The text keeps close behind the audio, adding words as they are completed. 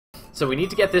So we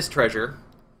need to get this treasure,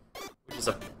 which is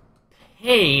a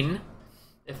pain,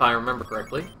 if I remember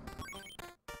correctly.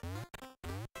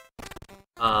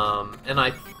 And I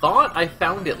thought I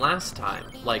found it last time,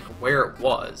 like where it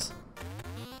was.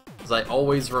 Because I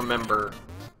always remember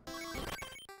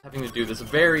having to do this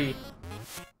very,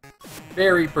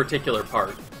 very particular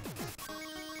part,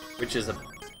 which is a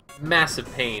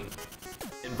massive pain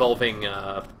involving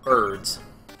birds.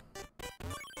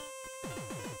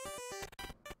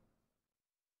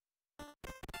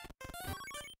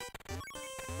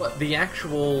 But the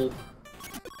actual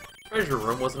treasure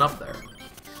room wasn't up there.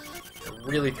 It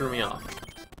really threw me off.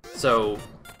 So...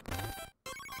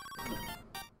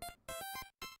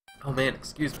 Oh man,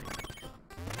 excuse me.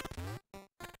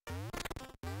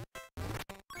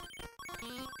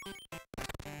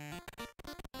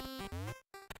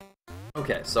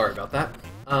 Okay, sorry about that.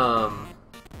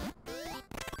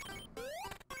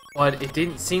 But it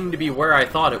didn't seem to be where I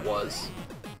thought it was.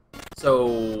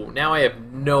 So now I have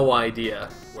no idea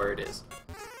where it is.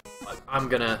 But I'm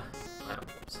gonna...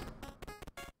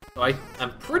 So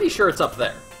I'm pretty sure it's up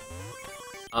there.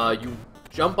 You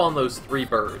jump on those 3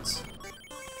 birds,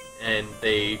 and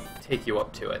they take you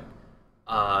up to it.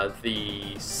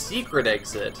 The secret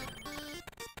exit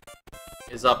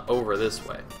is up over this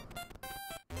way.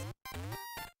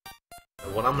 So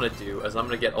what I'm gonna do is I'm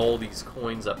gonna get all these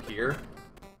coins up here.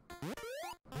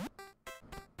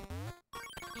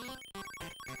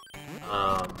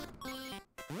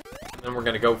 And then we're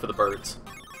gonna go for the birds,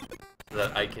 so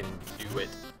that I can do it.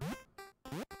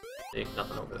 See,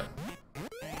 nothing over there.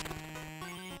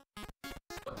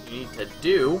 What you need to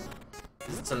do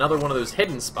is it's another one of those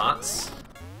hidden spots,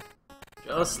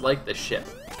 just like the ship.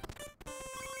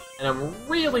 And I'm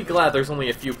really glad there's only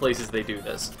a few places they do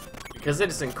this, because it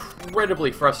is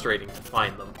incredibly frustrating to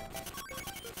find them.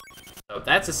 So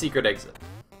that's a secret exit,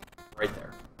 right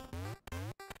there.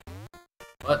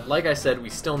 But like I said,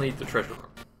 we still need the treasure room,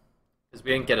 because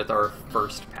we didn't get it our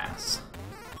first pass.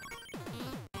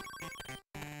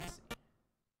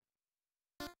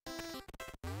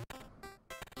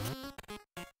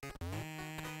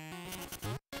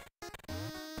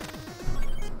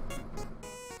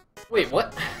 Wait,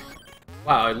 what?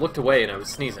 Wow, I looked away and I was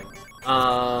sneezing.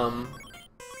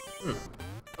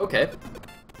 Okay.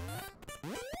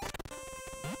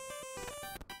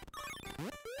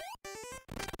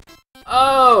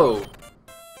 Oh!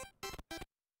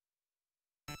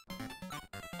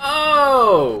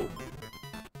 Oh!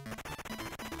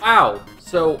 Wow,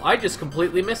 so I just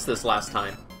completely missed this last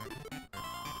time.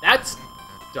 That's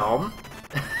dumb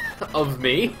of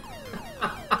me.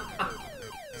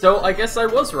 So I guess I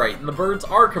was right, and the birds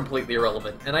are completely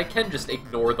irrelevant, and I can just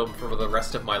ignore them for the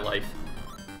rest of my life.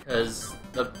 Because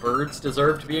the birds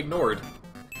deserve to be ignored.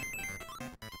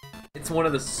 It's one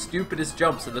of the stupidest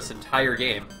jumps in this entire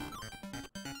game.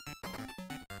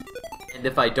 And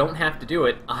if I don't have to do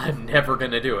it, I'm never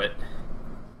gonna do it.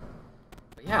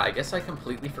 But yeah, I guess I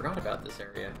completely forgot about this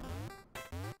area.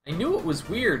 I knew it was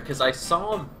weird, because I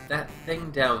saw that thing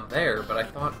down there, but I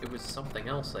thought it was something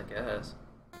else, I guess.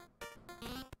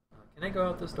 Can I go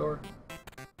out this door?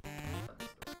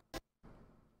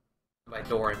 By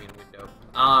door, I mean window.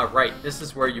 Ah, right. This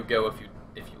is where you go if you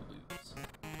lose.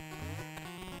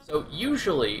 So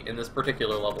usually in this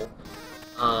particular level,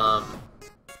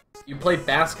 you play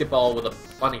basketball with a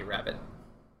bunny rabbit.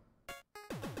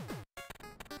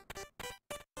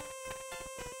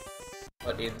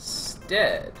 But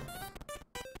instead,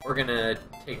 we're gonna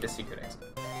take the secret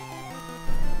exit.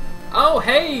 Oh,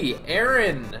 hey,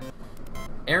 Aaron!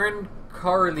 Aaron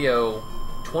Carlio,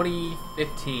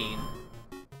 2015.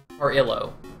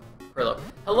 Carlillo.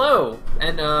 Hello,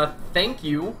 and thank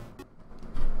you.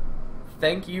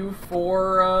 Thank you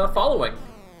for following.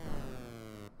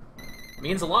 It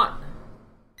means a lot.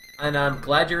 And I'm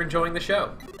glad you're enjoying the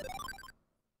show.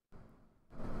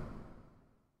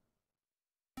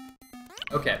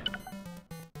 Okay.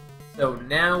 So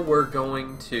now we're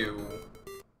going to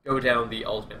go down the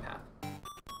alternate path.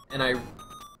 And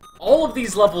all of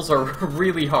these levels are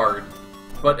really hard,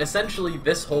 but essentially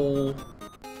this whole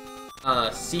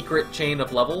secret chain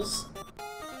of levels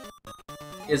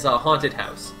is a haunted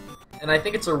house. And I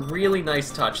think it's a really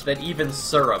nice touch that even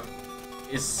Syrup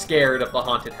is scared of the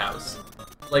haunted house.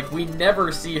 Like, we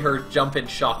never see her jump in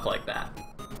shock like that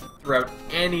throughout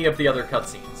any of the other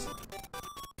cutscenes.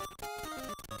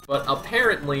 But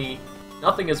apparently,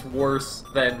 nothing is worse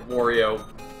than Wario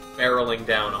barreling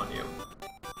down on you.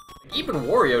 Even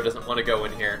Wario doesn't want to go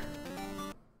in here.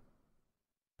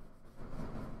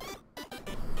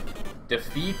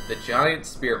 Defeat the Giant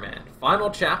Spearman. Final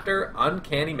chapter,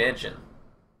 Uncanny Mansion.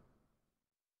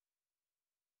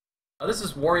 This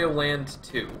is Wario Land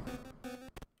 2.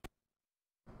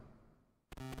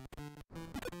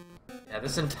 Yeah,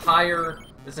 this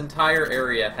entire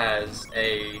area has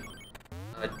a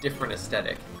different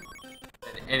aesthetic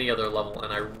than any other level,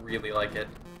 and I really like it.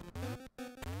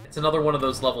 It's another one of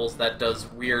those levels that does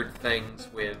weird things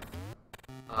with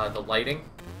the lighting.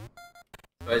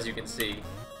 So as you can see,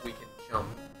 we can jump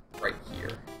right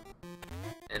here.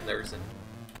 And there's an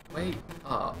way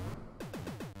up.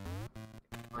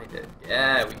 Find it.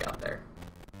 Yeah, we got there.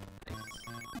 Nice.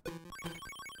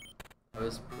 That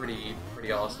was pretty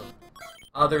awesome.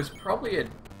 There's probably a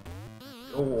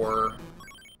door.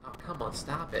 Oh, come on,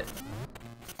 stop it.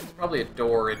 There's probably a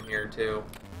door in here, too.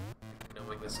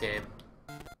 Knowing this game.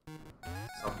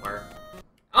 Somewhere.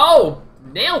 Oh!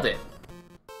 Nailed it!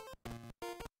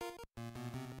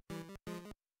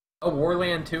 Oh,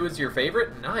 Warland 2 is your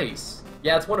favorite? Nice.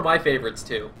 Yeah, it's one of my favorites,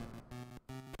 too.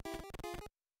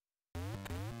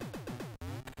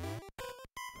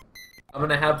 I'm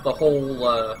gonna have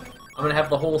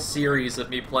the whole series of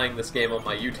me playing this game on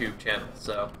my YouTube channel,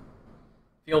 so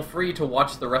feel free to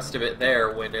watch the rest of it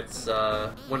there when it's,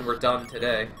 when we're done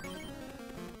today.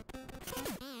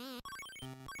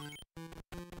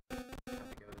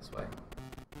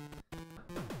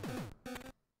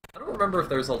 I don't remember if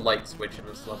there's a light switch in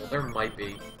this level. There might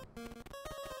be.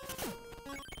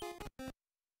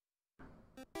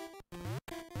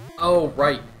 Oh,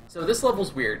 right. So this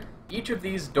level's weird. Each of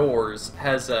these doors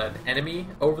has an enemy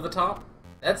over the top.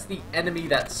 That's the enemy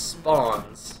that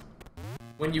spawns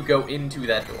when you go into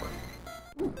that door.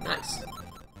 Ooh, nice.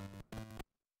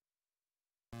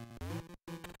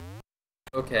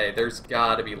 Okay, there's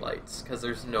gotta be lights, because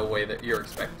there's no way that you're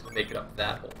expected to make it up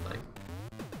that whole thing.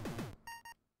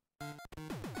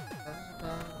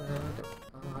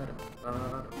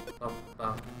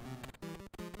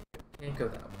 Can't go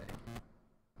that way.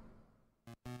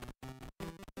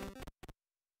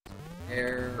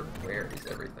 Where is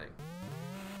everything?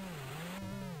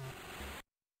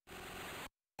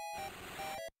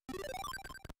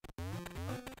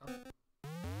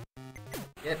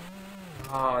 Yep.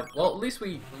 Well, at least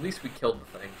we killed the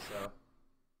thing, so.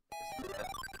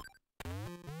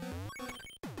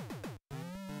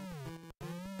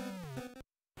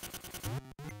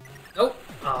 Nope.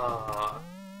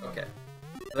 Okay.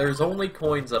 There's only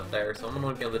coins up there, so I'm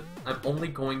only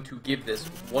going to give this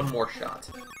one more shot.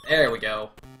 There we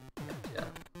go. Gotcha.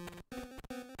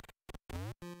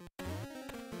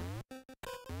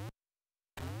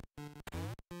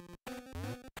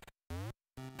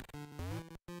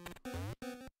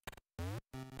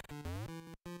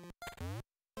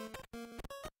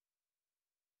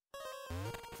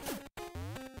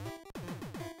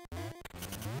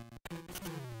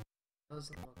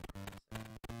 Doesn't look.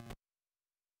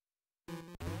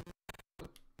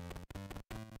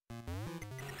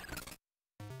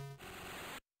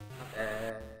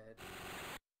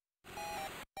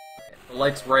 The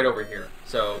light's right over here,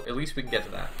 so at least we can get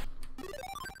to that.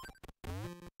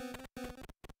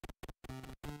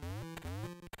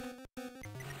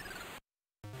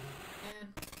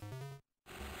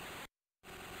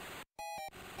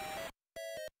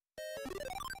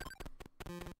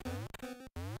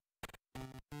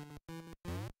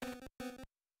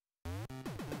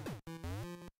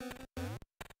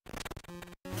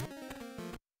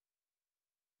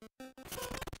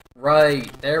 Right,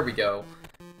 there we go.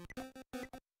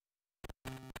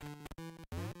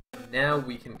 Now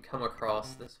we can come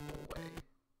across this whole way.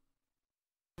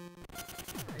 Are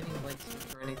there any lights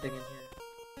or anything in here?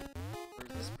 Or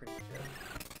is this pretty good?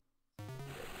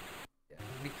 Yeah,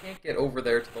 we can't get over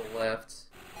there to the left.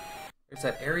 There's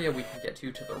that area we can get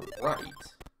to the right.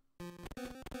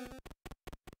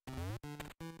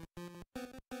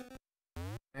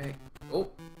 Okay. Oh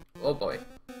boy.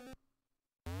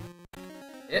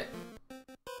 Yeah.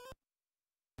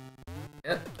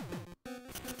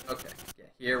 Okay. Yeah,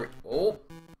 here we go. Oh.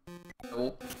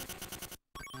 Go.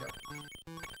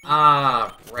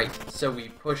 Ah, right. So we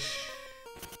push.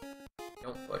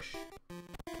 Don't push. I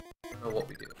don't know what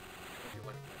we do. Don't do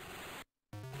anything.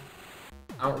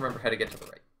 I don't remember how to get to the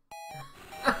right.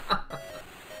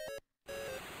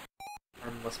 I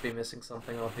must be missing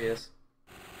something obvious.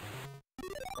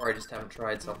 Or I just haven't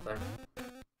tried something.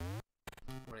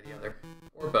 One or the other.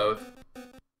 Or both.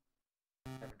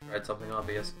 Haven't tried something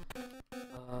obvious.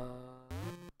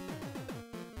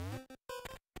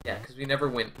 Yeah, because we never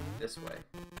went this way.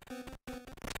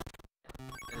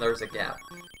 And there's a gap.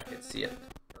 I could see it.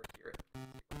 Or hear it.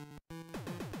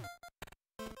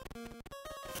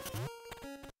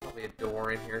 Probably a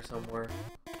door in here somewhere.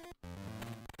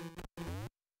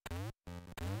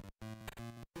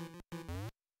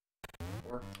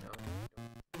 Or, no.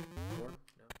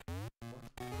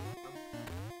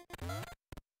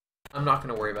 I'm not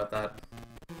gonna worry about that.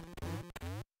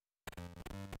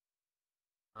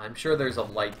 I'm sure there's a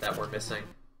light that we're missing.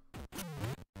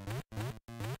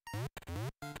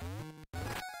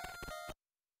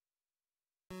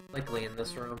 Likely in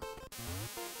this room.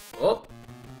 Oh!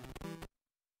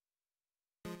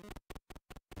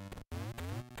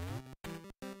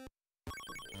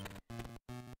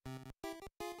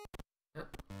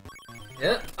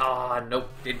 Yeah. Ah, nope.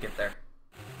 Did get there.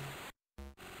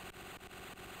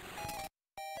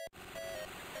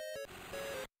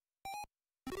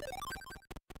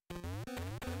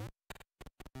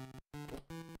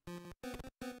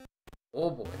 Oh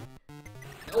boy.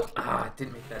 Nope. Ah,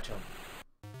 didn't make that jump.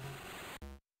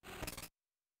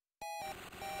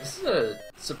 This is a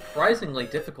surprisingly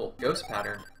difficult ghost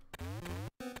pattern.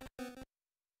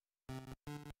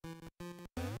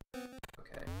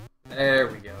 Okay. There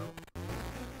we go.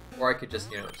 Or I could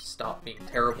just, stop being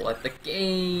terrible at the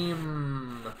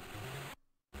game.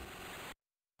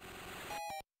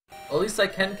 Well, at least I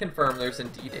can confirm there's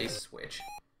indeed a switch.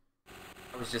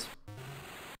 I was just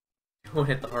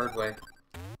doing it the hard way.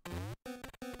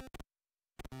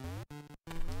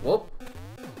 Whoop.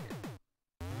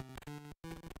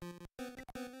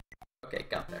 Okay,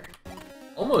 got there.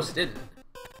 Almost didn't.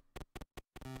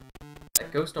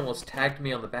 That ghost almost tagged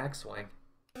me on the backswing.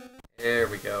 There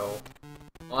we go.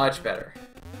 Much better.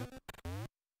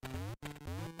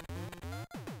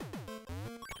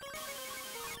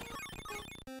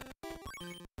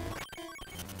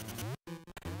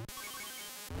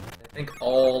 I think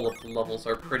all of the levels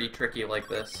are pretty tricky like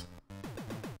this.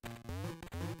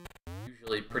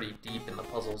 Usually pretty deep in the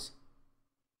puzzles.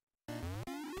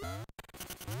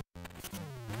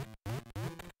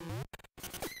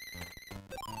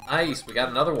 Nice, we got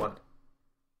another one.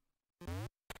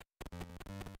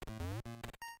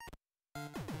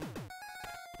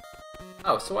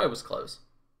 Oh, so I was close.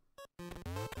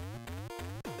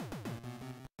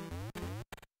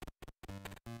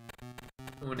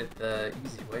 Doing it the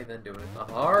easy way, then doing it the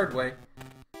hard way.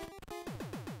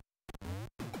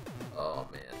 Oh,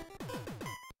 man.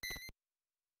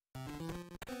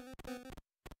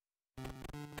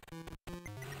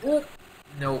 Oh!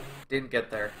 Nope, didn't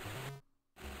get there.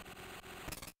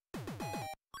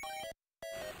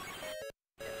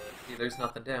 See, there's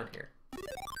nothing down here.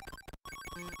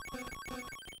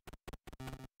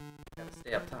 Gotta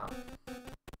stay up top.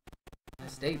 I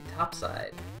stayed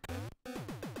topside.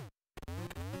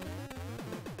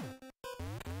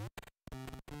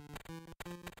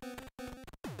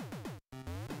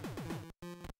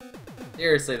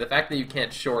 Seriously, the fact that you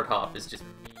can't short hop is just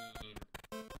mean.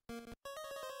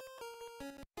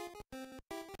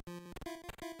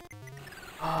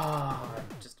 Ah,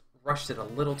 just rushed it a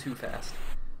little too fast.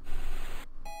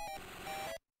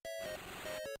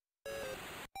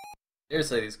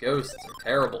 Seriously, these ghosts are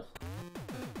terrible.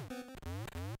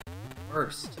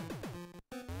 Worst.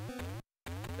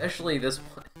 Especially this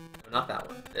one. No, not that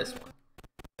one. This one.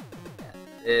 Yeah,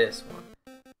 this one.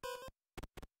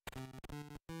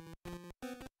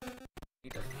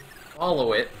 Need to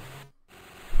follow it.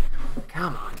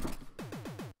 Come on.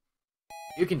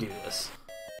 You can do this.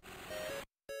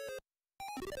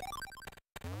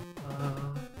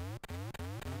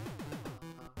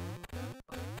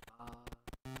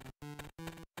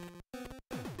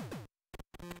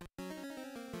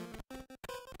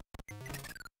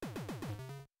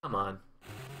 Come on.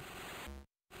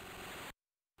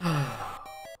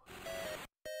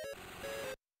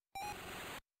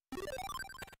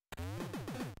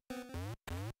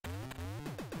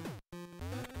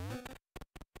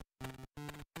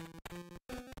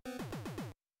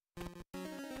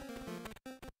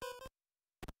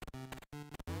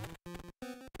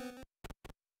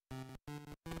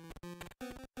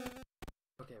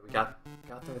 Okay, we got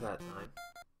there that time.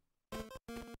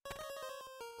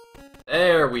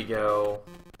 There we go.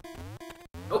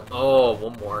 Oh,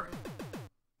 one more.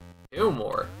 Two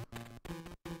more.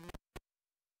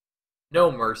 No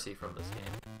mercy from this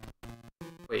game.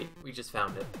 Wait, we just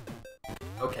found it.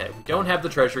 Okay, we don't have the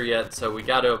treasure yet, so we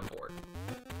gotta abort.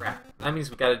 Crap. That means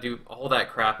we gotta do all that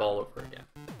crap all over again.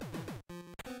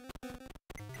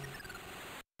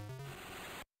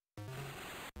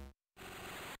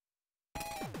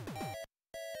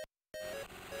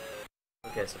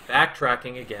 Okay, so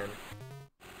backtracking again.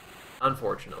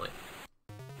 Unfortunately.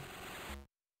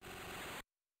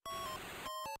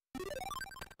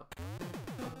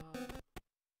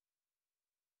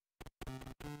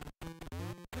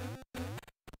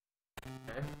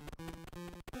 Okay.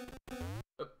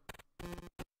 Okay,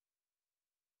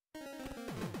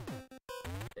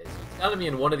 so it's gotta be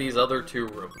in one of these other two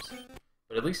rooms.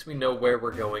 But at least we know where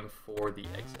we're going for the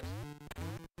exit.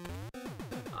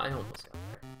 I almost got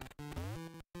there.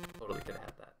 Totally could have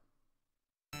had that.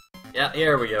 Yeah,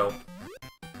 here we go.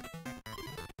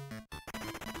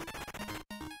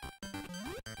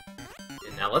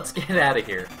 Okay, now let's get out of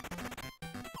here.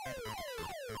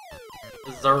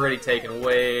 This is already taken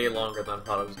way longer than I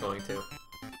thought it was going to.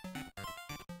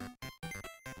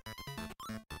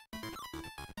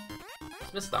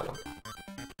 Just missed that one.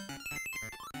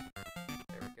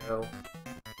 There we go.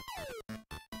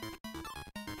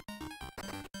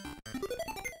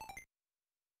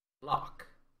 Lock.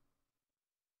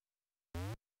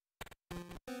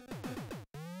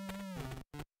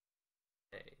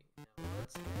 Okay, now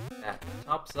let's get back to the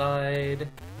top side.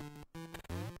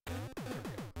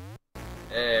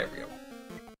 There we go.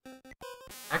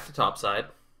 Back to top side.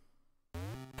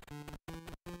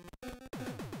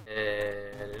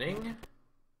 Editing.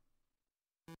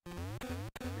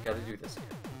 We gotta do this again.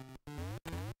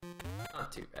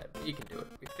 Not too bad, but you can do it.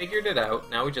 We figured it out,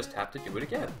 now we just have to do it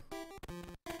again.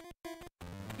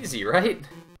 Easy, right?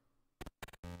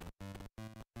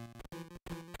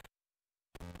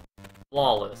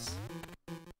 Flawless.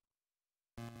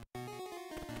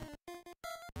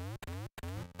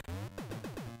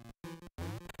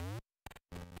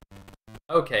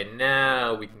 Okay,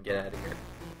 now we can get out of here.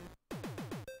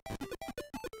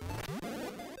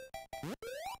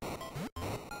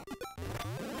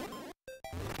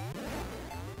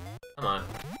 Come on.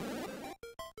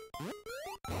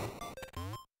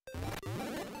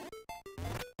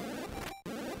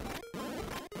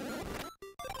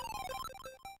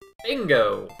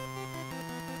 Bingo!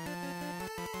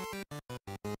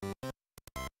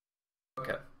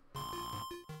 Okay.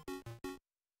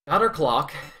 Got our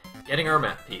clock. Getting our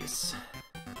map piece.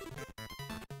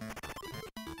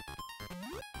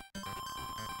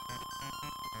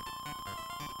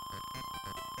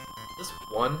 This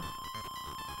one?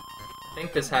 I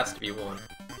think this has to be one.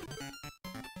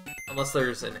 Unless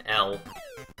there's an L.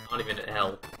 Not even an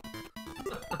L.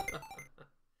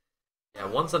 Yeah,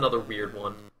 one's another weird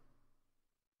one.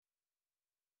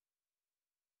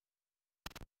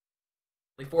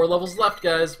 Only 4 levels left,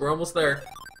 guys. We're almost there.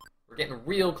 We're getting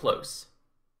real close.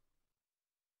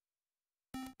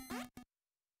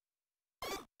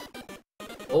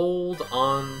 Hold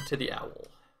on to the owl.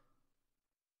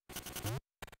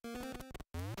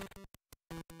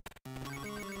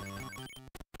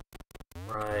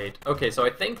 Right. Okay, so I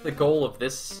think the goal of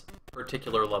this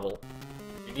particular level,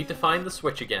 you need to find the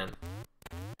switch again,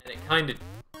 and it kind of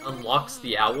unlocks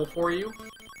the owl for you.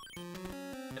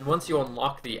 And once you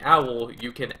unlock the owl,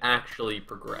 you can actually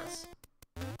progress.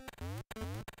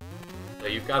 So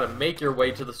you've got to make your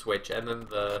way to the switch, and then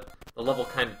the level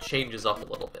kind of changes up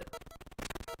a little bit.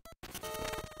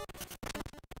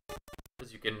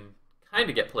 Because you can kind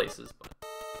of get places, but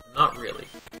not really.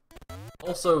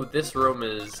 Also, this room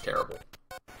is terrible.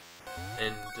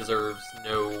 And deserves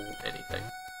no anything.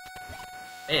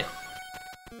 Bam!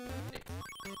 Hey,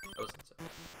 that wasn't so bad.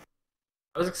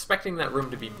 I was expecting that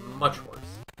room to be much worse.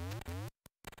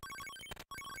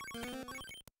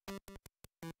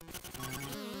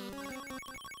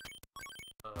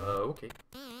 Okay.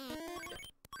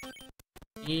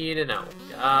 Yeah. Need an owl.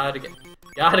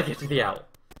 Gotta get to the owl.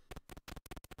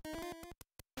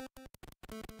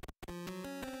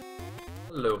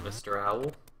 Hello, Mr.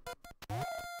 Owl.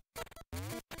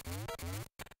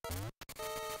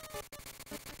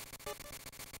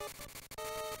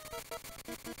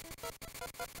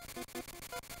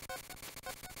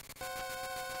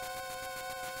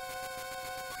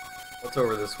 What's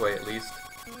over this way, at least?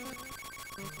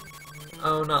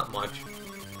 Oh, not much.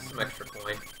 Some extra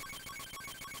coin.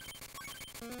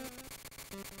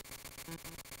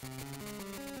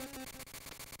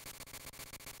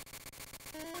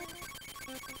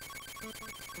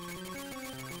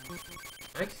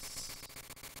 Nice.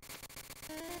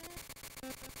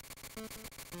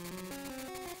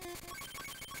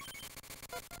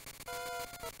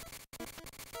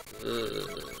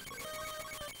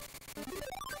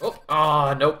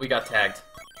 Oh, nope, we got tagged.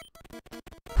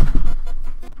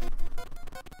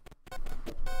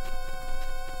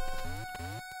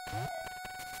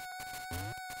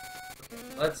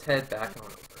 Let's head back on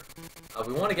over.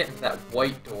 We want to get into that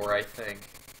white door, I think.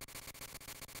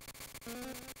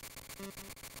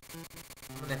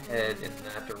 I'm gonna head in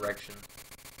that direction.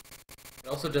 It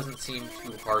also doesn't seem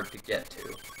too hard to get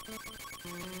to.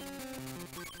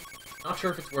 Not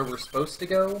sure if it's where we're supposed to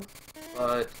go,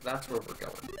 but that's where we're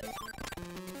going.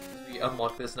 We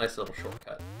unlock this nice little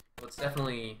shortcut. So it's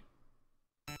definitely...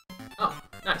 Oh,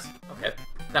 nice. Okay,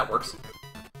 that works.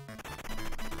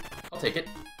 I'll take it.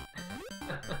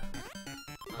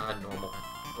 Normal.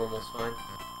 Normal's fine.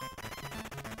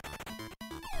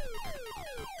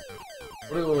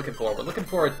 What are we looking for? We're looking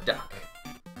for a duck.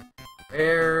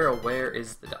 Where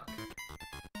is the duck?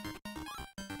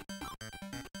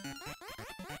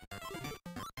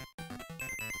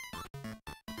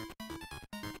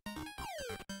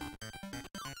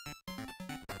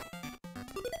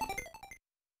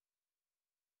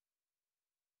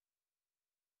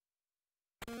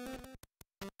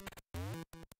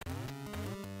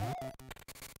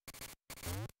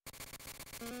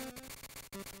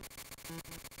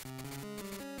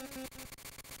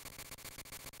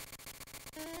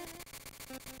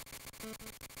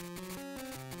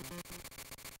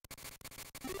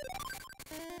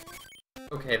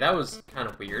 Okay, that was kind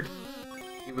of weird.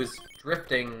 He was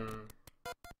drifting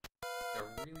in a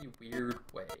really weird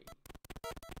way.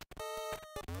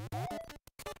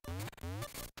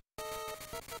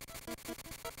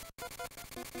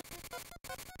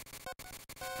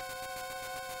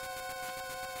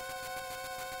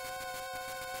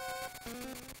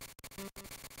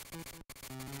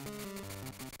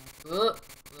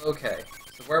 Okay,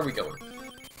 so where are we going?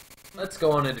 Let's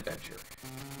go on an adventure,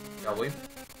 shall we?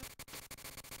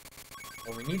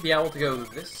 Well, we need the owl to go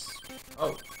this...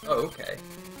 Oh, okay.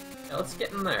 Yeah, let's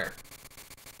get in there.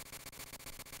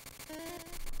 I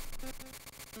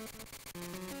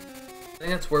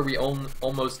think that's where we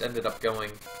almost ended up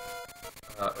going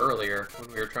earlier,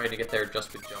 when we were trying to get there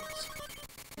just with jumps.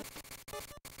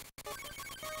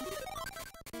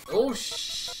 Oh,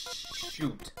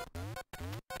 shoot.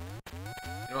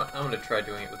 You know what? I'm gonna try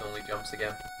doing it with only jumps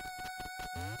again.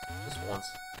 Just once.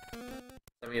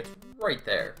 I mean, it's right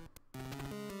there.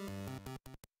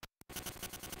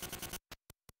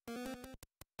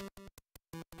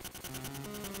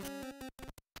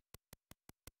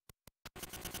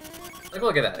 Like,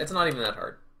 look at that. It's not even that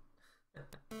hard.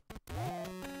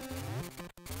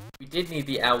 We did need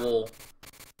the owl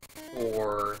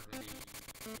for the...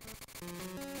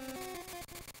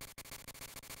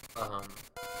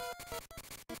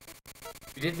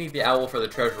 We did need the owl for the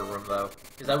treasure room, though,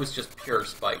 because that was just pure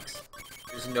spikes.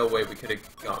 There's no way we could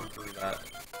have gotten through that.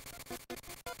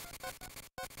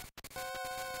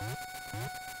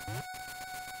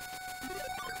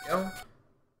 There we go.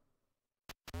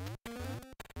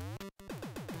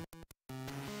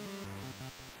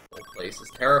 The whole place is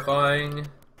terrifying.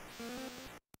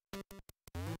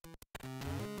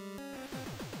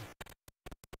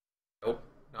 Nope,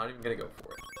 not even gonna go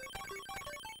for it.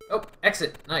 Oh,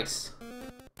 exit! Nice.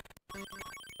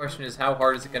 Question is, how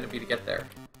hard is it going to be to get there?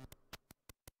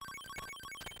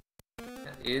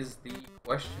 That is the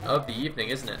question of the evening,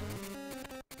 isn't it?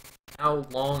 How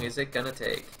long is it going to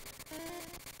take?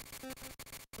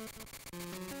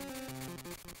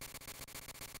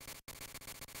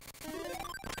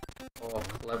 Oh,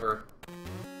 clever.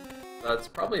 That's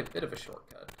probably a bit of a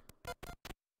shortcut.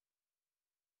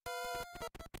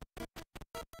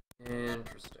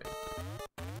 Interesting.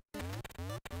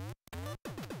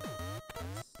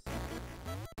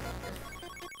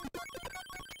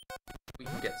 We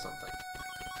can get something.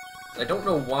 I don't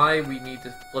know why we need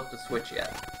to flip the switch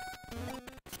yet,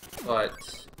 but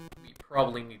we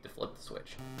probably need to flip the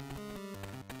switch.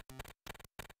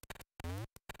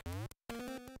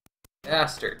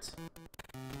 Bastards.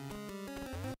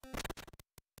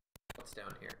 What's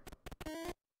down here?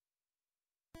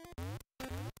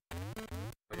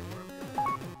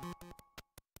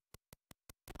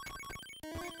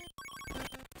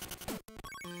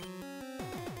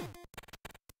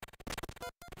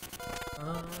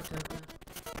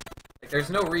 Like, there's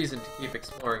no reason to keep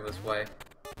exploring this way.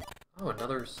 Oh,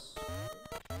 another... So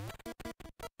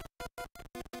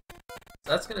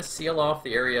that's gonna seal off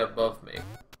the area above me.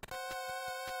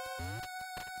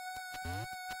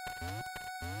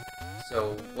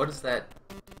 So, what is that?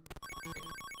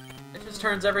 It just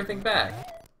turns everything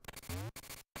back.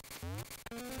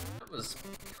 That was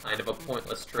kind of a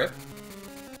pointless trip.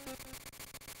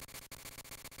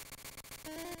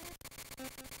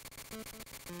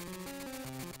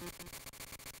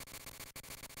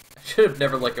 I should have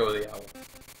never let go of the owl.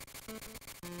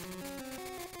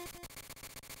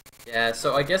 Yeah,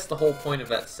 so I guess the whole point of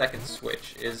that second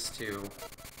switch is to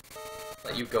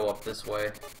let you go up this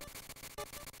way.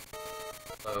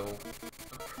 So,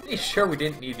 I'm pretty sure we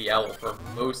didn't need the owl for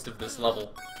most of this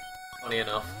level, funny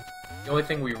enough. The only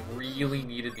thing we really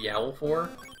needed the owl for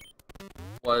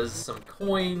was some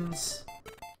coins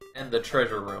and the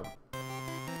treasure room.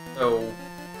 So,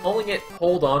 calling it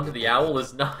Hold On to the Owl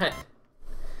is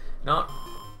not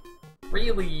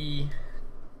really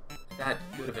that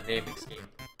good of a naming scheme.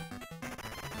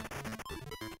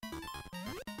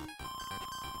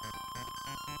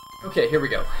 Okay, here we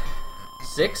go.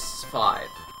 6, 5.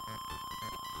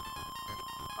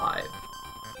 5.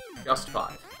 Just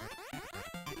 5.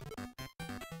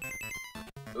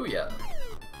 Booyah.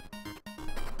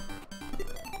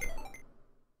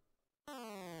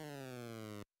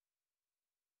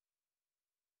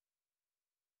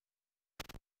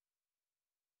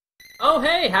 Oh,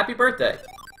 hey! Happy birthday!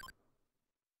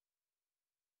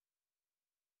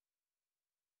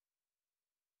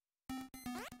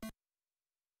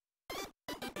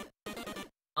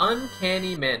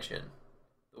 Uncanny Mansion.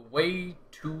 The way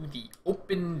to the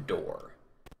open door.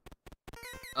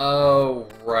 Oh,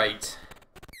 right.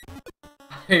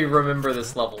 I remember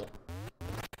this level.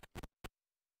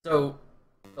 So,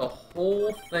 the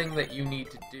whole thing that you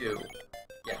need to do...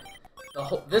 Yeah.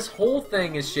 This whole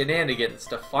thing is shenanigans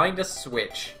to find a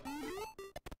switch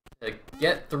to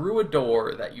get through a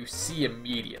door that you see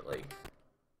immediately.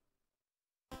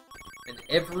 And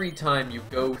every time you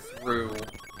go through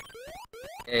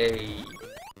a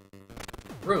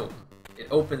room, it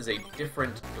opens a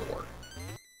different door.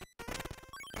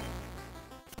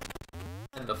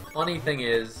 And the funny thing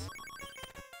is,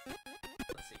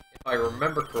 let's see, if I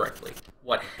remember correctly,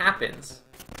 what happens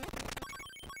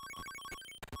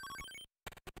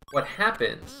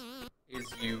is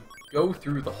you go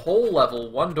through the whole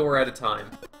level one door at a time,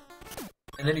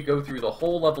 and then you go through the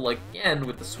whole level again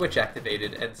with the switch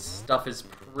activated, and stuff is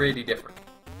pretty different.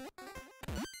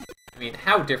 I mean,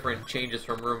 how different changes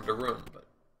from room to room, but...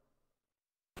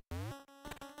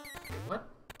 Wait, what?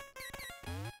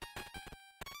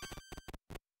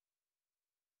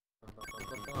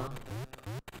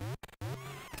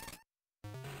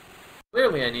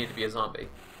 Clearly I need to be a zombie.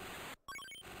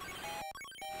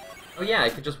 Oh yeah, I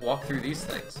could just walk through these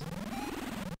things.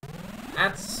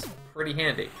 That's pretty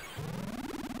handy.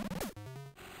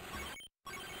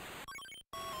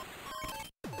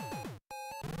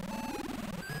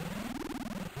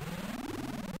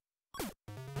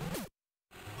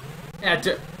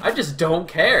 Yeah, I just don't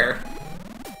care.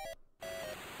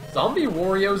 Zombie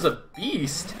Wario's a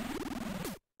beast.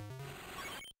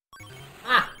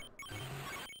 Ah!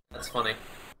 That's funny.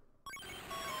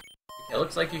 Okay,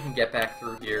 looks like you can get back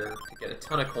through here to get a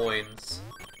ton of coins.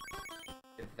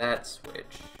 Get that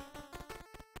switch.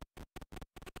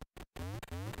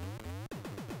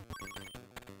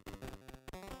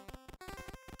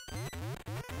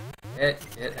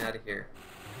 Get out of here.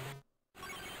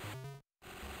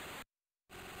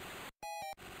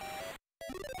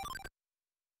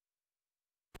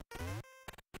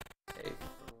 Okay,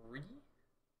 3.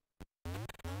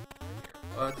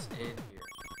 What's in here?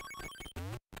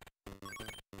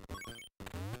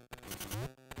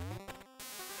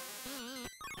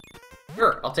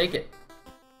 Sure, I'll take it.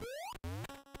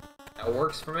 That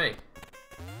works for me.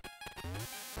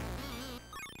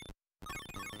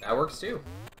 That works too.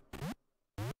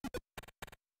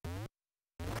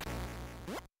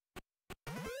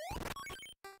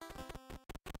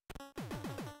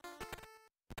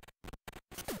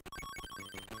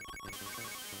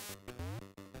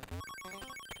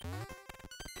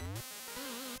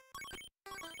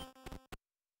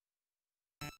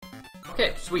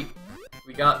 Okay, sweet.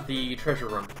 We got the treasure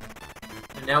room.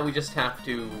 And now we just have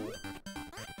to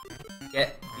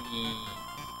get the...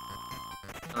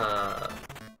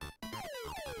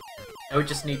 Now we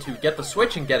just need to get the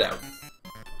switch and get out.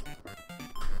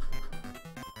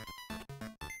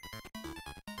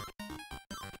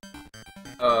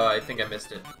 I think I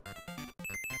missed it.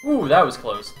 Ooh, that was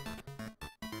close.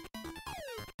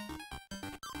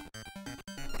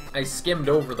 I skimmed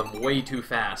over them way too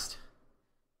fast.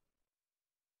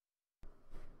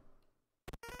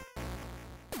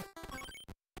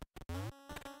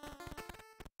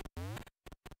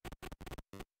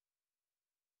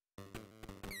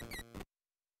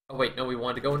 Oh wait, no, we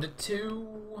wanted to go into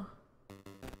 2...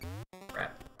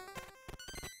 Crap.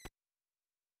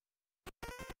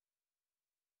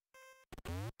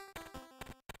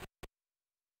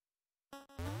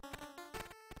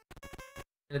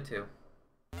 Into 2.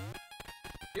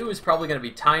 2 is probably going to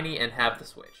be tiny and have the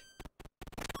switch.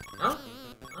 No?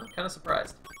 I'm kind of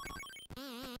surprised.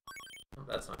 Oh,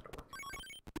 that's not going to work.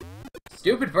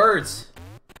 Stupid birds!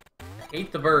 I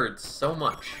hate the birds so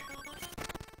much.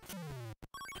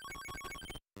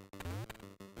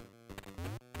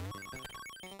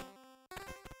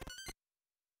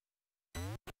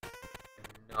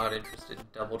 Not interested in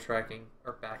double tracking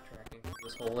or backtracking through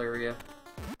this whole area.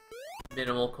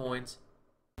 Minimal coins.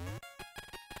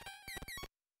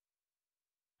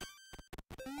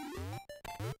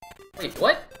 Wait,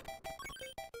 what?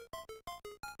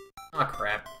 Aw,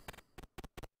 crap.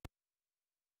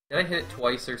 Did I hit it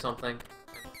twice or something?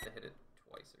 I must have hit it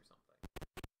twice or something.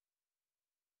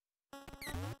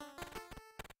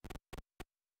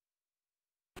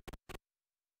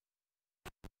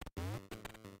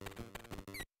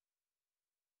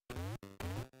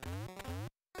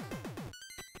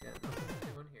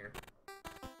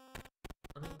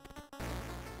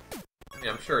 I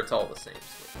mean, I'm sure it's all the same.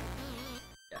 So...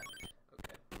 yeah.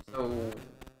 Okay.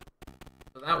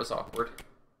 So that was awkward.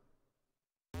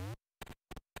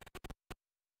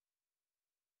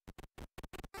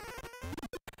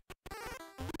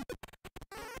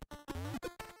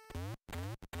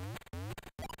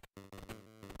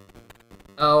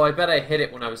 Oh, I bet I hit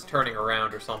it when I was turning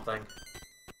around or something.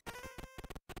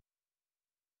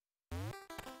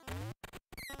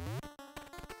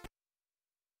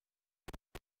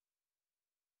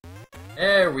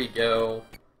 There we go.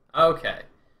 Okay.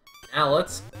 Now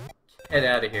let's get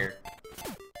out of here.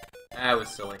 That was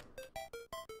silly.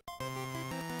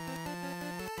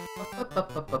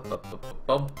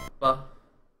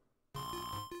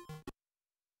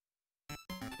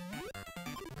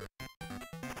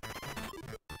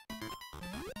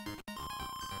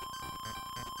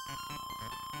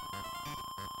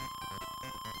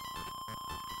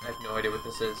 I have no idea what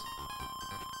this is.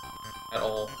 At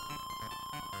all.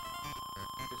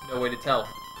 There's no way to tell.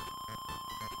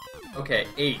 Okay,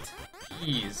 8.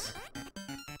 Jeez.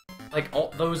 Like,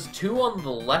 all those 2 on the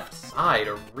left side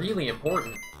are really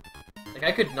important. Like,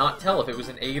 I could not tell if it was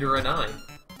an 8 or a 9.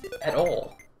 At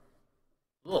all.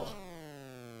 Ugh.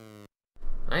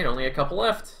 Alright, only a couple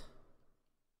left.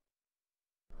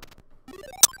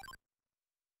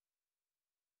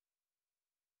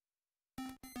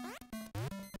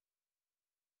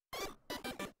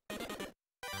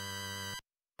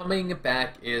 Coming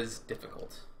back is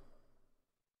difficult.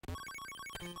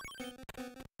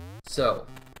 So,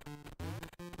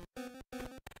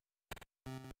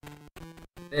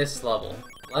 this level.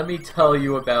 Let me tell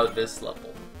you about this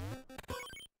level.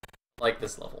 Like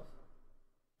this level.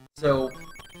 So,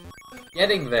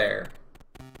 getting there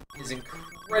is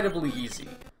incredibly easy.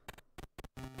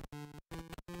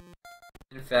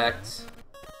 In fact,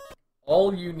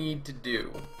 all you need to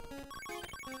do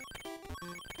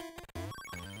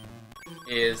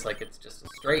is, like, it's just a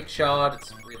straight shot,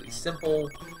 it's really simple.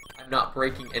 I'm not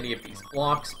breaking any of these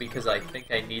blocks because I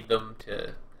think I need them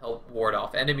to help ward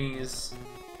off enemies.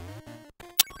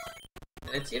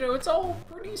 And it's, you know, it's all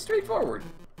pretty straightforward.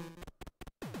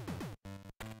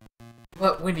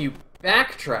 But when you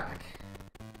backtrack,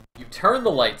 you turn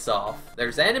the lights off,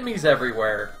 there's enemies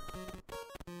everywhere,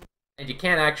 and you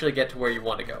can't actually get to where you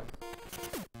want to go.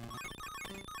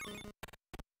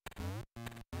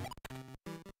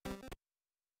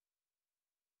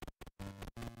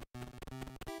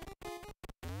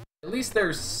 At least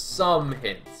there's some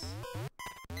hints.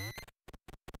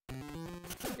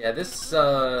 Yeah, this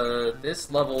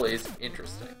level is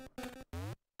interesting,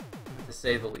 to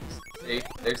say the least.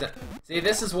 See,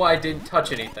 this is why I didn't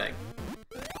touch anything.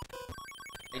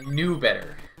 I knew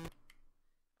better.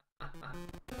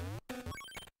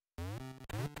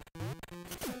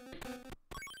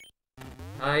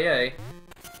 Yay.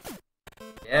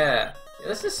 Yeah.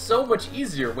 This is so much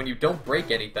easier when you don't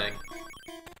break anything.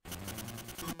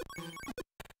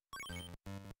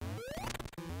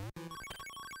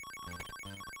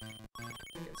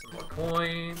 Get some more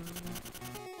coins.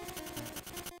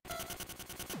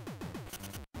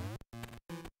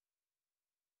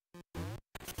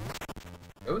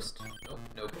 Ghost? Nope,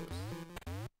 no ghost.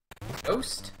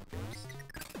 Ghost? Ghost.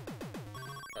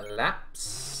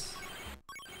 Collapse.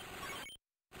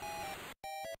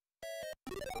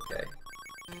 Okay.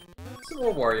 Some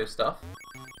more Wario stuff.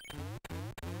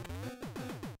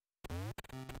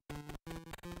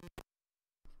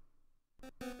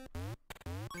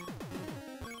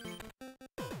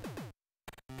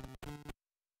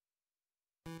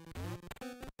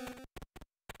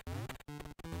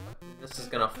 This is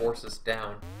gonna force us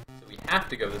down, so we have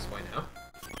to go this way now.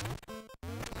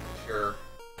 Sure.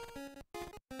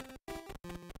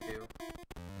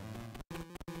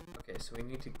 Okay, so we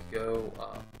need to go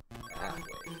up that way.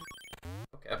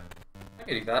 Okay, I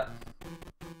can do that.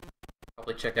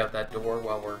 Probably check out that door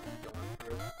while we're going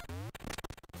through.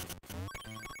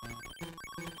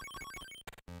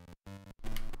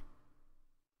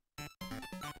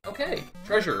 Okay,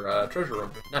 treasure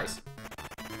room. Nice.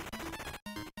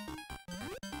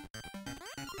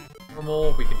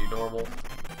 Normal, we can do normal.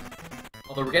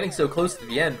 Although we're getting so close to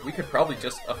the end, we could probably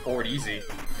just afford easy,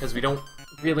 because we don't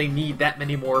really need that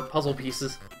many more puzzle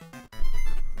pieces.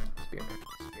 Spearman,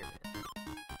 Spearman.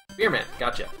 Spearman,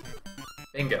 gotcha.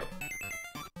 Bingo.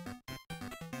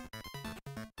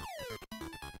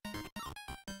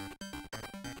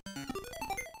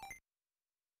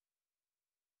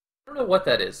 I don't know what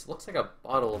that is. Looks like a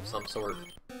bottle of some sort.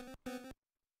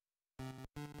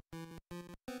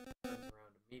 Turns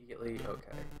around immediately.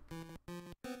 Okay.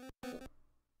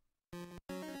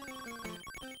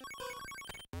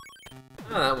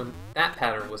 Oh, that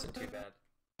pattern wasn't too bad.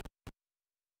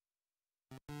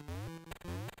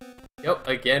 Yep,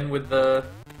 again with the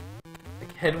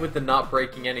not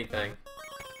breaking anything.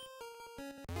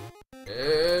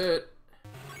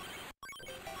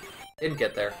 Didn't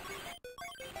get there.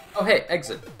 Oh hey,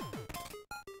 exit.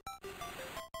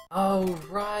 Oh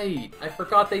right, I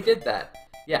forgot they did that.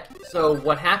 Yeah, so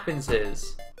what happens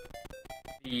is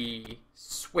the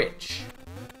switch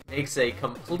makes a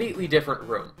completely different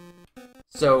room.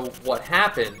 So what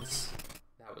happens...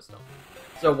 That was dumb.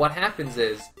 So what happens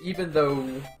is, even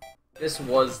though this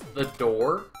was the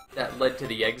door that led to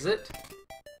the exit,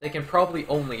 they can probably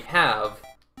only have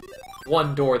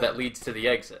one door that leads to the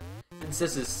exit. Since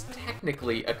this is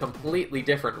technically a completely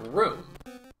different room,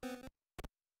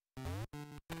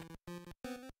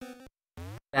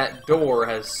 that door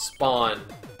has spawned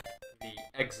the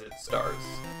exit stars.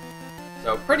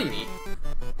 So, pretty neat.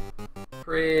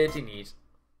 Pretty neat.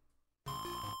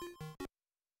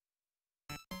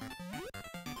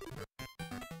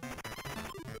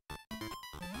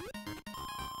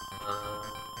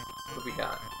 What do we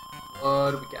got?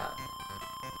 What do we got?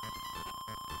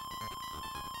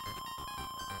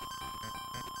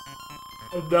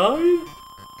 A 9?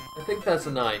 I think that's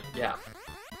a 9, yeah.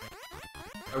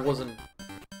 I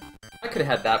could have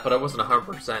had that, but I wasn't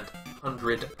 100%.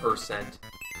 100%.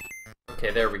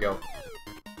 Okay, there we go.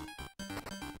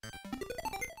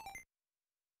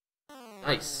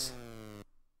 Nice.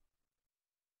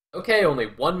 Okay, only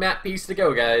one map piece to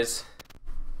go, guys.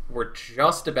 We're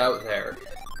just about there.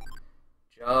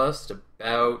 Just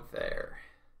about there.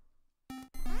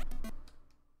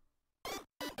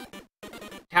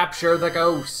 Capture the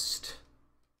ghost!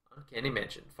 Uncanny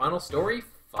Mansion. Final story,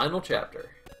 final chapter.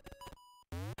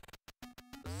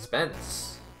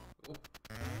 Suspense. Ooh.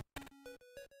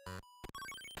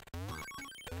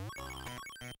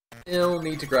 Still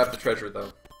need to grab the treasure,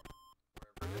 though.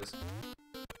 Wherever it is.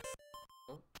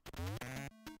 Oh.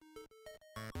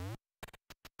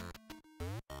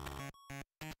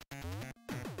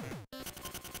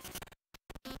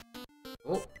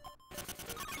 Oh.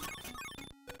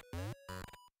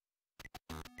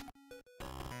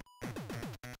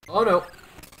 Oh no.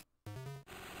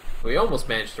 We almost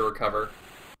managed to recover.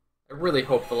 I really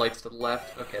hope the light's to the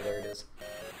left. Okay, there it is.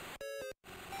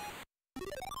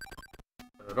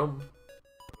 Ba-dum,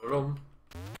 ba-dum,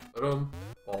 ba-dum,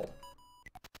 ball.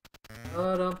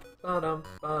 Ba-dum, ba-dum,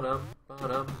 ba-dum,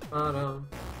 ba-dum, ba-dum,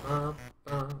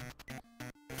 ba-dum.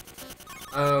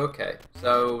 Okay,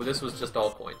 so this was just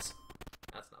all points.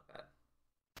 That's not bad.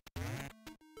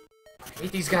 I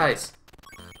hate these guys!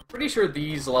 I'm pretty sure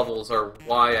these levels are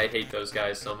why I hate those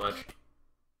guys so much.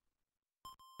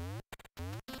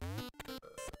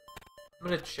 I'm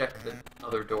gonna check the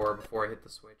other door before I hit the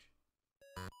switch.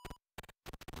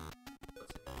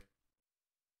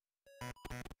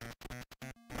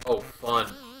 Oh,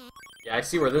 fun. Yeah, I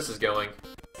see where this is going.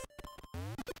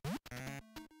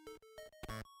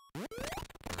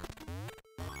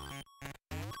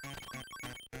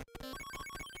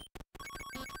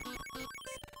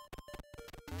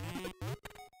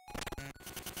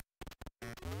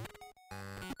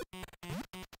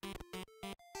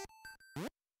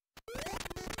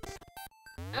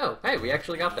 Oh, hey, we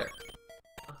actually got there.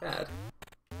 Not bad.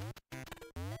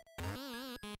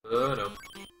 Oh no.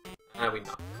 Ah, we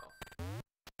knocked it off.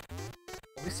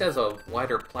 At least has a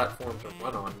wider platform to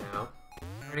run on now. Is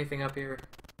there anything up here?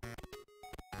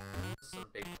 Some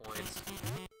big points.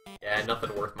 Yeah,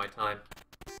 nothing worth my time.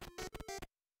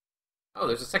 Oh,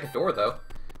 there's a second door, though.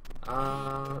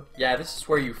 Yeah, this is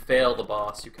where you fail the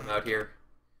boss. You come out here.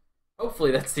 Hopefully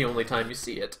that's the only time you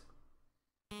see it.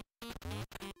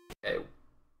 Okay.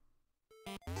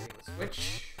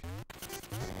 Switch.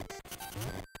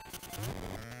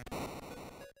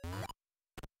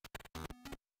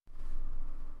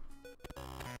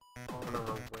 On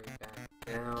our way back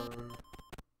down.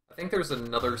 I think there's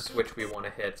another switch we want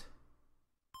to hit.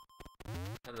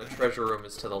 And the treasure room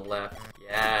is to the left.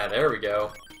 Yeah, there we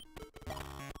go.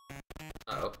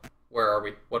 Uh-oh. Where are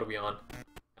we? What are we on?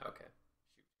 Okay.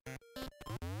 There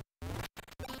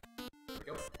we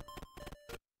go.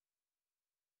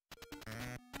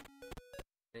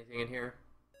 Anything in here?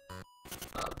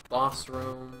 Boss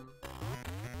room.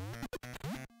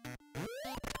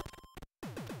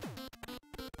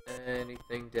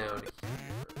 Anything down here?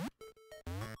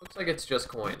 Looks like it's just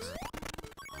coins.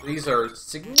 These are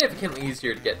significantly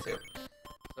easier to get to.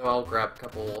 So I'll grab a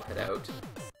couple, head out.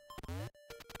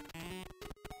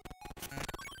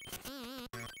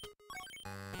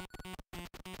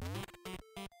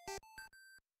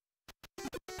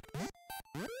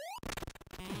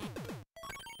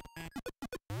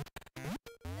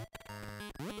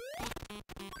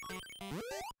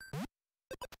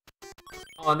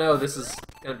 Oh no, this is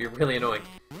gonna be really annoying.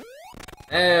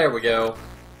 There we go.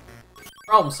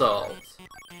 Problem solved.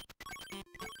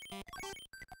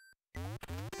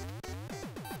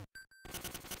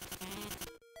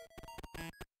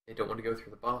 I don't want to go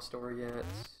through the boss door yet.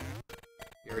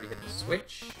 You already hit the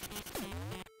switch.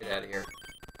 Get out of here.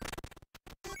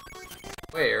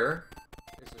 Where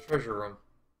is the treasure room?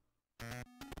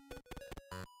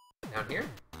 Down here?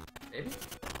 Maybe?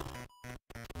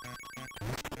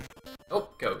 Oh,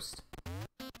 ghost.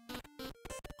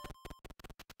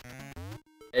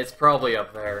 It's probably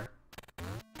up there.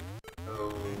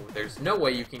 Oh, there's no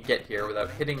way you can get here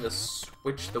without hitting the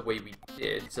switch the way we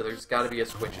did, so there's gotta be a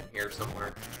switch in here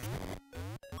somewhere.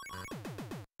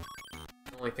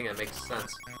 The only thing that makes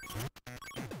sense.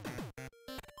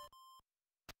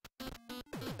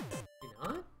 Maybe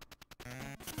not?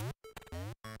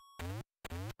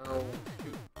 Oh,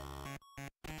 shoot.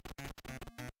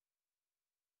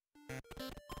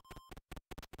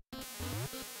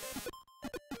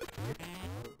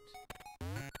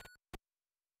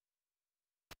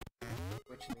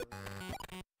 Which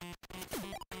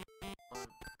on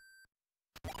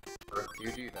earth do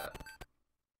you do that?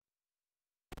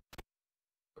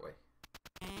 Go away.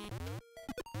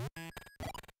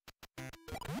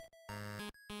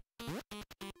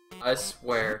 I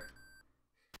swear.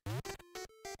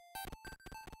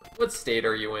 What state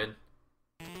are you in?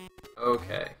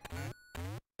 Okay.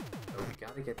 So we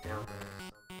gotta get down there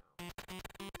somehow.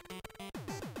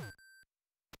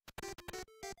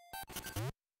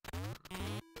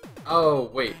 Oh,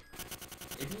 wait.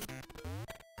 Maybe?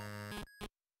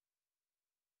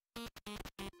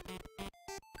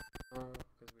 Oh,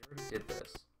 because we already did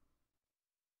this.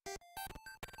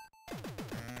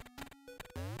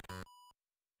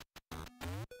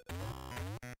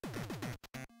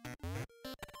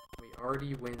 We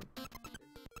already went this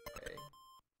way.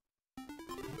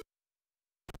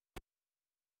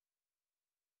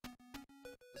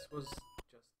 This was just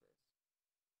this.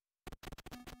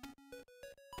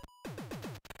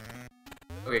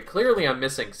 Okay, clearly I'm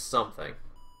missing something.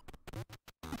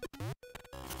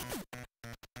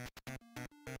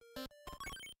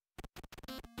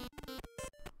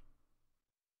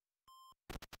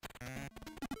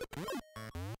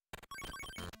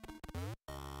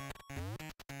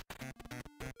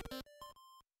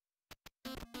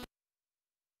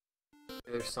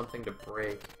 There's something to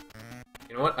break.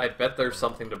 You know what? I bet there's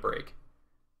something to break.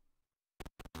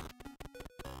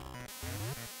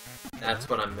 That's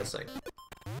what I'm missing.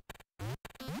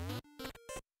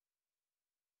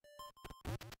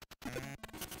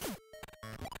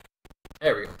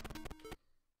 There we go.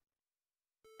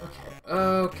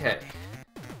 Okay.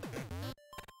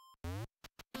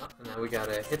 Oh, and now we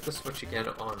gotta hit the switch again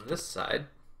on this side.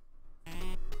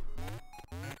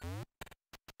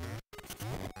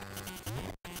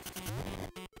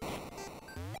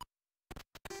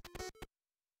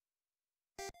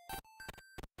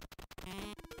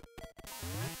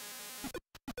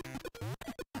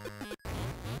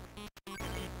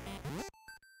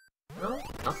 No?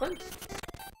 Nothing?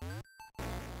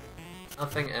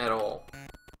 Nothing at all.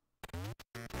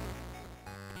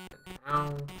 And how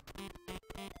on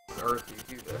earth do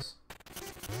you do this?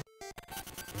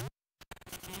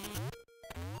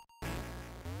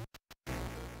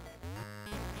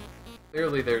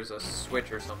 Clearly there's a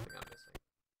switch or something I'm missing.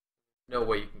 No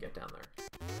way you can get down there.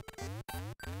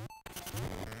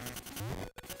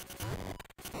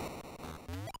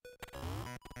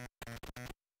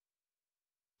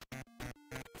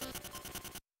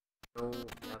 Oh,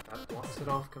 yeah, that blocks it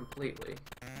off completely.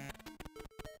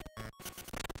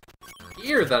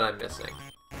 Here that I'm missing.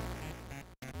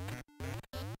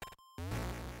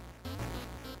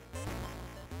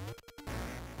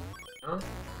 No?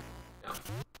 No.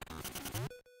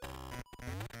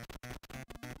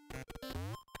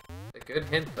 A good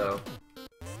hint, though.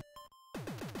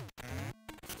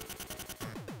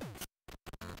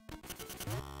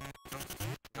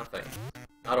 Nothing.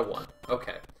 Not a 1.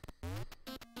 Okay.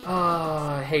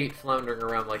 I hate floundering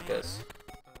around like this.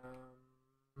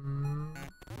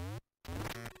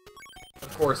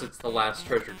 Of course, it's the last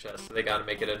treasure chest, so they gotta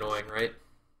make it annoying, right?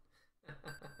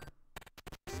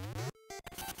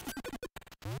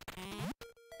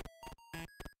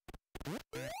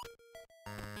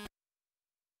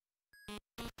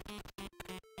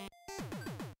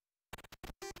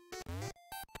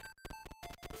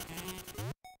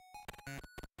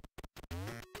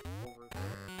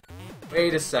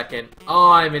 Wait a second.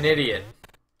 Oh, I'm an idiot.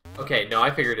 Okay, no,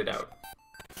 I figured it out.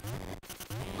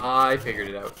 I figured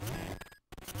it out.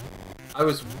 I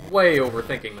was way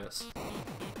overthinking this.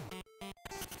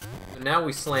 So now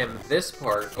we slam this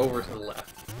part over to the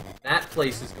left. that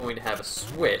place is going to have a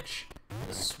switch.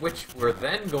 The switch we're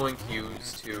then going to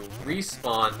use to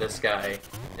respawn this guy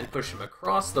and push him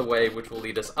across the way, which will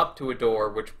lead us up to a door,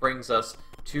 which brings us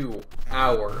to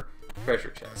our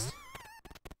treasure chest.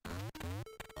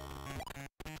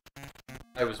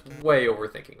 I was way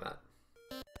overthinking that.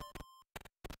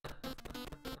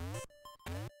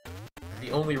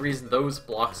 The only reason those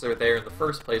blocks are there in the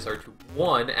first place are to,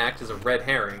 1, act as a red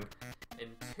herring, and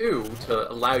 2,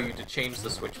 to allow you to change the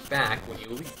switch back when you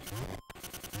leave.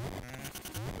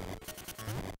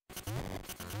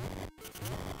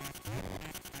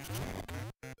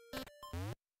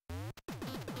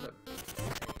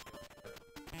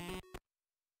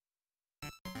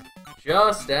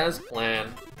 Just as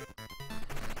planned.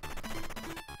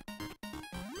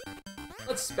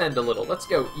 Let's spend a little. Let's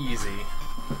go easy.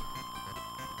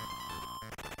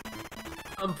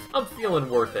 I'm feeling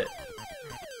worth it.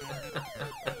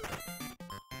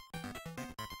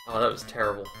 Oh, that was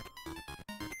terrible.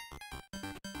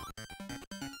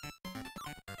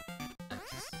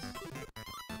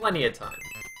 Plenty of time.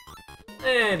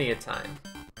 Plenty of time.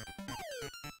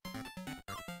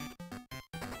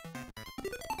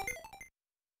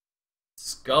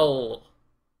 Skull.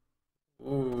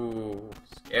 Ooh,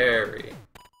 scary.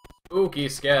 Spooky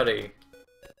scary.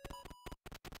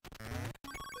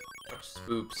 Watch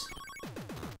spoops.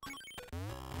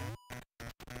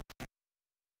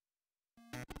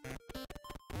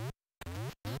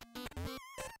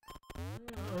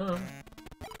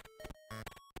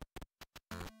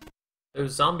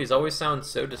 Those zombies always sound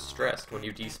so distressed when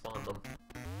you despawn them.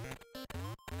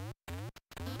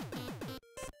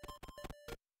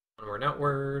 Onward,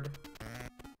 outward.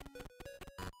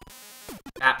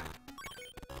 Ah.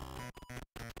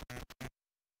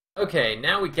 Okay,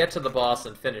 now we get to the boss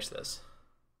and finish this.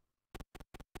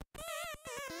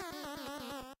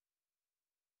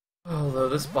 Although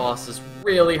this boss is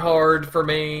really hard for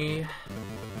me.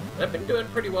 I've been doing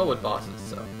pretty well with bosses,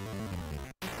 so...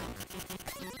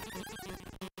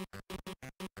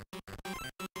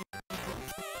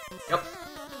 Yep.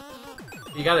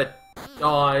 You gotta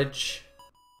dodge.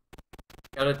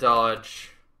 Gotta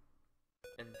dodge.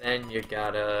 And then you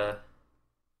gotta...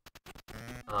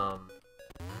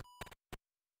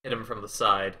 hit him from the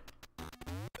side.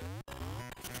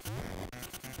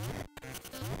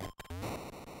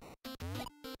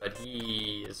 But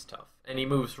he is tough. And he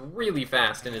moves really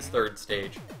fast in his third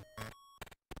stage.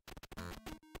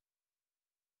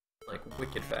 Like,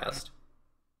 wicked fast.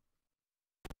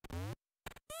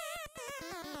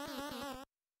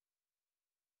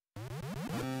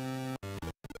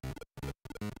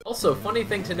 Also, funny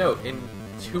thing to note, in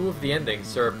 2 of the endings,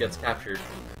 Syrup gets captured.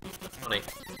 That's funny.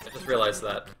 I just realized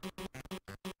that.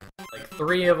 Like,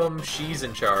 3 of them, she's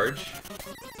in charge.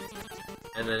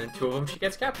 And then in 2 of them, she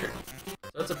gets captured.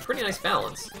 So that's a pretty nice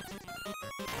balance.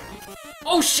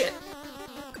 Oh, shit!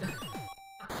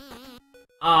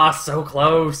 Ah, so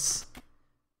close!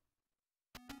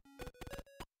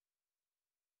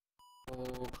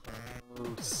 So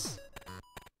close.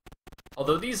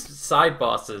 Although these side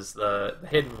bosses, the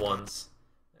hidden ones,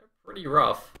 they're pretty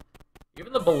rough.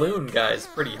 Even the balloon guy is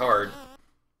pretty hard.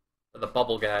 Or the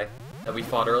bubble guy that we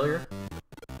fought earlier.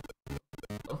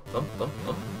 Bump, bump, bump,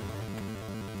 bump.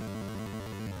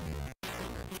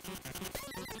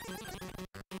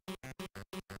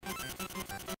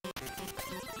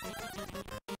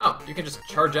 Oh, you can just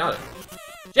charge at it.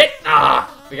 Shit!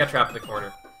 Ah! We got trapped in the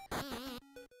corner.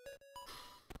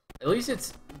 At least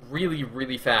it's really,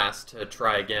 really fast to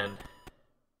try again.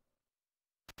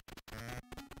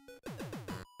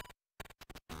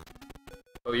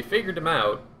 But we figured him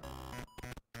out.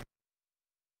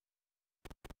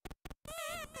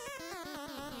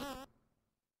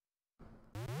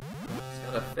 Just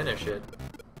gotta finish it.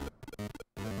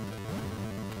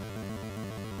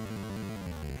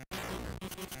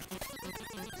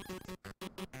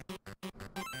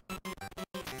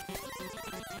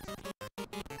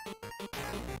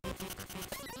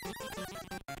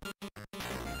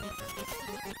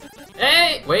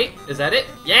 Hey! Wait, is that it?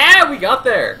 Yeah, we got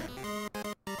there!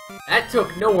 That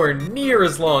took nowhere near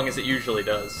as long as it usually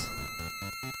does.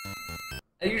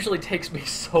 It usually takes me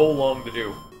so long to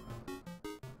do.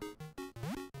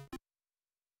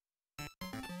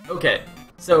 Okay,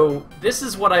 so this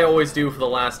is what I always do for the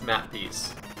last map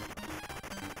piece.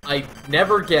 I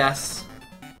never guess,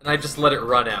 and I just let it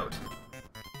run out.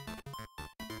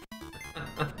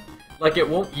 Like it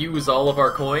won't use all of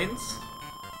our coins.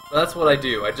 That's what I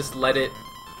do. I just let it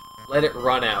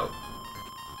run out.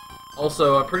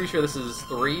 Also, I'm pretty sure this is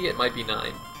 3. It might be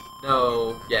 9.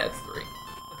 No, yeah, it's 3.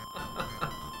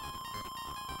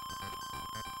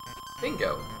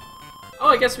 Bingo. Oh,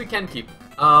 I guess we can keep...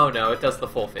 Oh no, it does the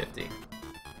full 50.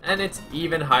 And it's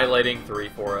even highlighting 3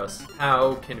 for us.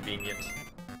 How convenient.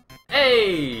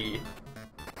 Hey!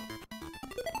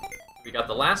 We got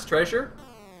the last treasure,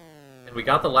 and we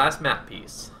got the last map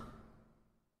piece.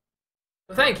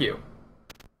 So thank you.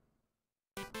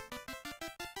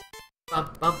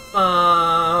 Ba, ba,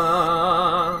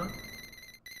 ba.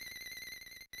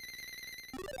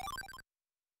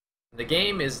 The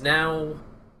game is now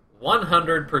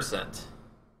 100%.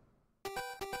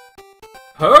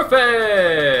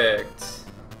 Perfect!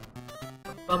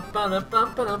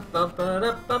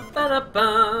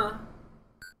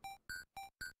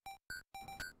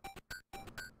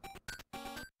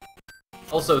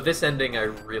 Also, this ending I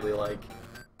really like.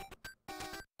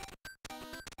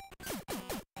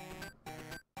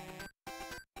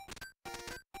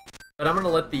 But I'm gonna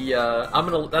let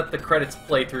the credits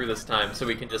play through this time so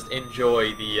we can just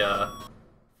enjoy the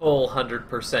full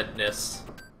 100%-ness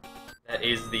that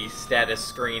is the status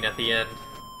screen at the end.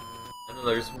 And then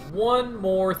there's one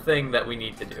more thing that we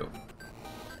need to do.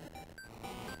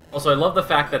 Also, I love the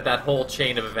fact that that whole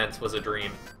chain of events was a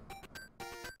dream.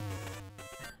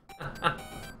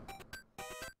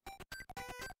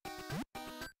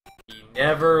 He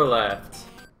never left.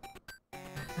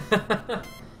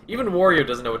 Even Wario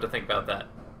doesn't know what to think about that.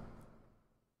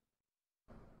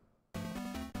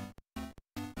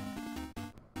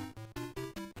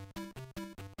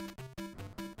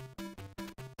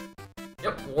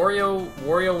 Yep,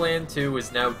 Wario Land 2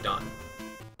 is now done.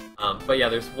 But yeah,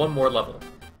 there's one more level.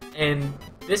 And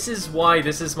this is why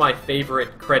this is my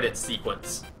favorite credit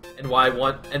sequence. And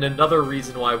and another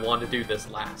reason why I want to do this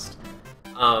last.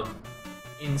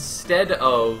 Instead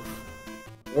of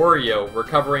Wario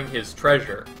recovering his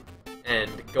treasure and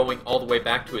going all the way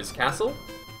back to his castle,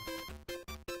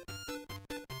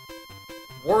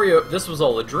 this was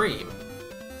all a dream.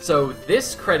 So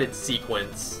this credit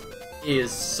sequence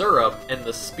is Syrup and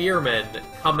the Spearmen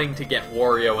coming to get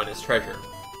Wario and his treasure.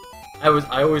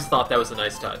 I always thought that was a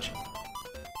nice touch.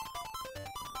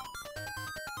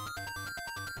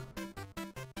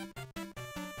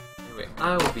 Anyway,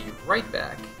 I will be right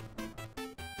back.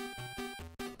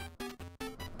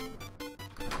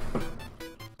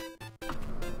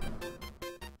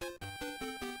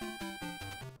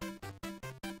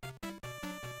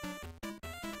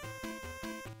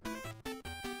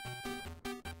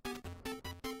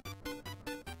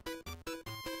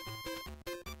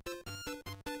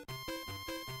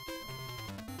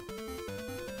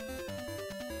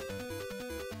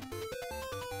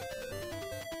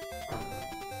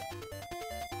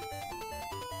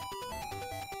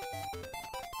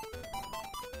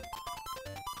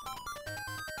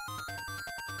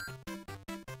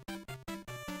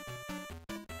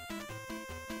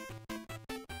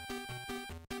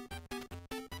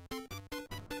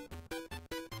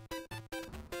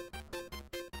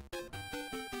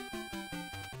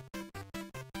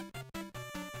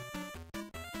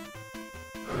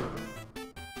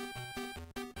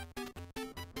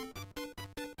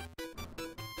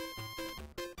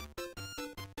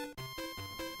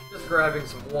 Just grabbing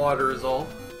some water is all.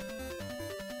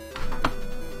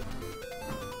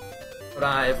 But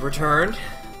I've returned.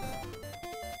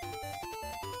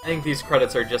 I think these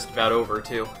credits are just about over,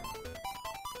 too.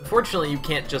 Unfortunately, you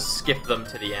can't just skip them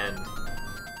to the end.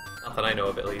 Not that I know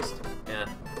of, at least. Yeah,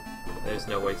 there's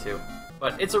no way to.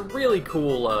 But it's a really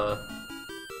cool,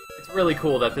 it's really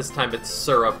cool that this time it's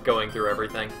Syrup going through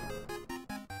everything.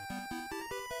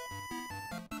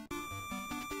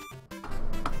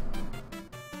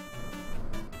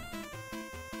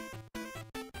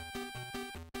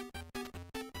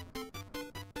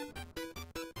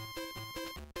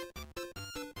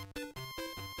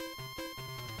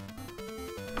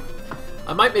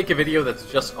 I might make a video that's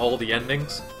just all the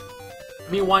endings. I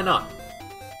mean, why not?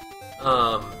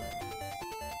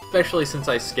 Especially since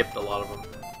I skipped a lot of them.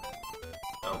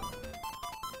 So,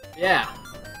 yeah.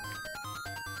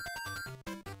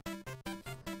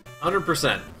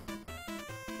 100%.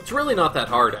 It's really not that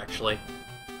hard, actually.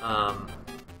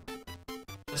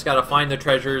 Just gotta find the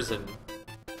treasures, and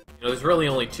there's really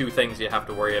only 2 things you have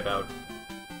to worry about.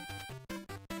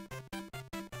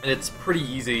 And it's pretty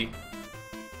easy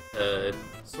to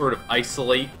sort of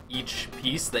isolate each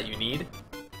piece that you need.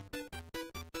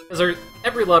 Because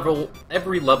every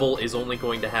level is only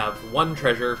going to have 1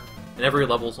 treasure, and every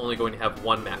level is only going to have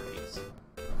 1 map piece.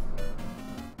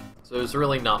 So there's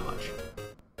really not much.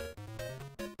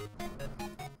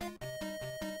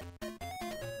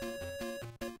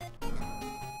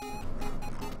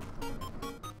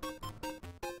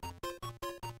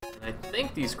 And I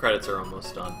think these credits are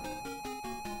almost done.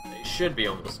 They should be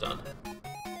almost done.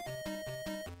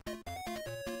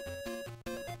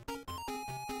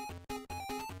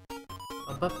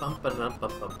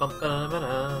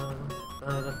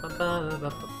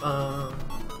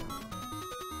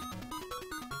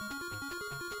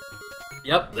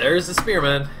 Yep, there's the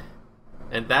spearman.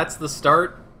 And that's the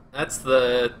start. That's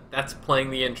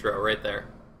playing the intro right there.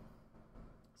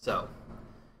 So,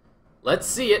 let's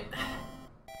see it.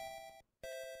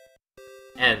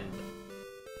 End.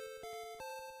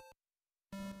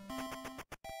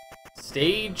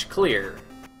 Stage clear.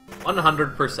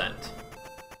 100%.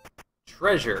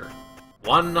 Treasure.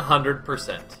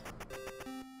 100%.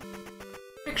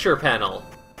 Picture panel.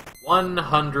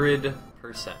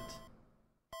 100%.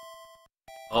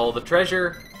 All the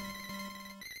treasure.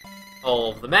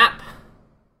 All of the map.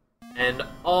 And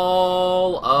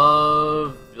all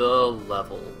of the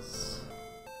levels.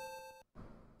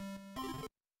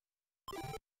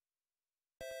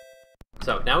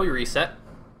 So, now we reset.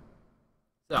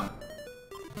 So,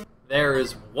 there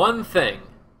is one thing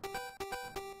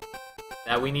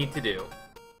that we need to do.